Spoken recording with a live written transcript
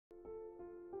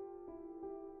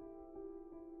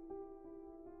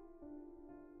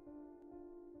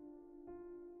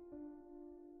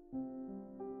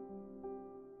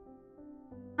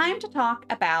time to talk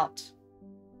about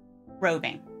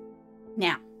roving.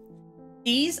 Now,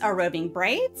 these are roving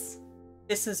braids.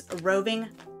 This is a roving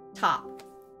top.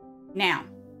 Now,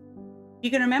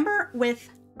 you can remember with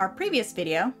our previous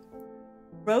video,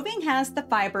 roving has the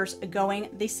fibers going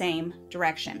the same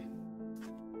direction.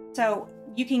 So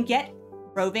you can get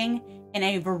roving in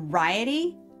a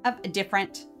variety of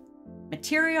different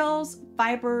materials,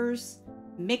 fibers,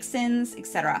 mix-ins,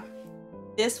 etc.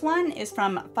 This one is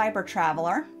from Fiber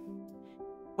Traveler,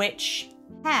 which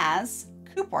has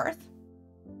coopworth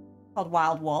called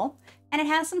Wild Wool, and it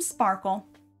has some sparkle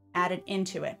added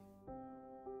into it.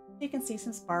 You can see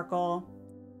some sparkle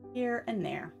here and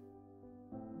there.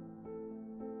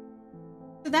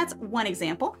 So that's one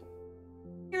example.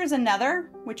 Here's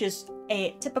another, which is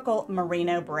a typical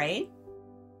merino braid.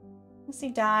 You see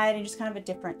dyed and just kind of a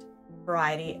different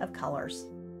variety of colors.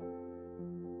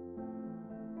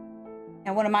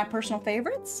 Now, one of my personal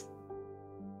favorites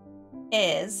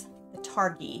is the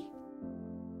Targhee.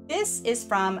 This is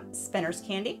from Spinner's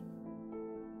Candy.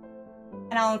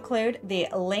 And I'll include the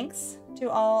links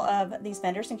to all of these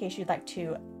vendors in case you'd like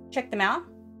to check them out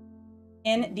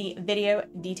in the video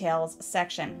details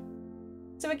section.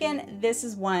 So again, this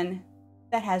is one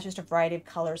that has just a variety of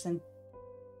colors and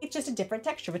it's just a different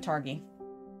texture with Targhee.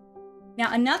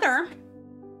 Now, another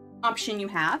option you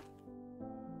have,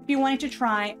 if you wanted to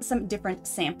try some different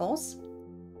samples,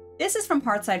 this is from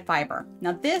Hardside Fiber.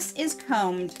 Now, this is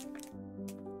combed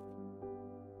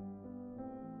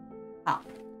top.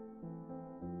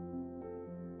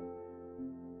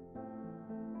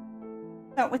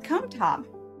 So with comb top,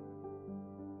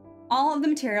 all of the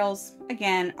materials,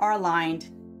 again, are aligned,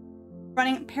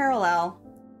 running parallel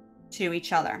to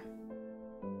each other.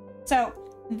 So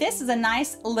this is a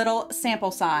nice little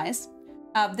sample size.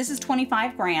 This is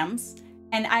 25 grams,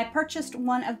 and I purchased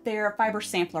one of their fiber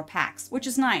sampler packs, which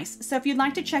is nice. So if you'd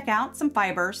like to check out some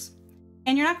fibers,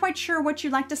 and you're not quite sure what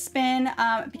you'd like to spin,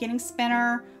 beginning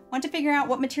spinner, want to figure out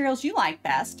what materials you like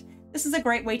best, this is a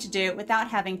great way to do it without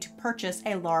having to purchase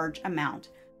a large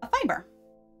amount of fiber.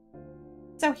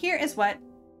 So here is what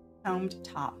combed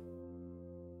top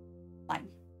like.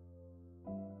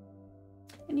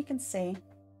 And you can see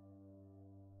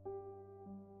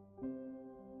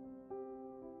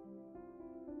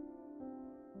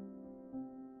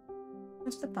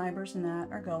just the fibers in that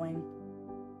are going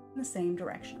in the same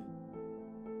direction.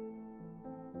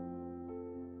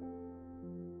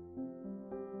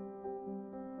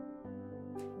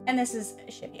 And this is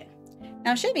Cheviot.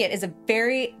 Now, Cheviot is a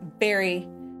very, very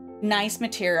nice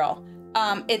material.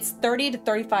 It's 30 to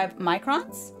 35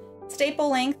 microns. Staple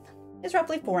length is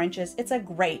roughly 4 inches. It's a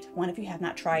great one if you have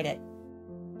not tried it.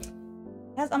 It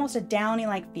has almost a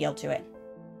downy-like feel to it.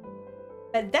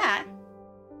 But that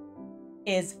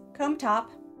is comb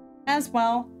top as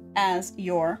well as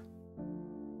your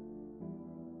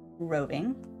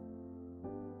roving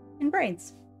in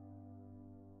braids.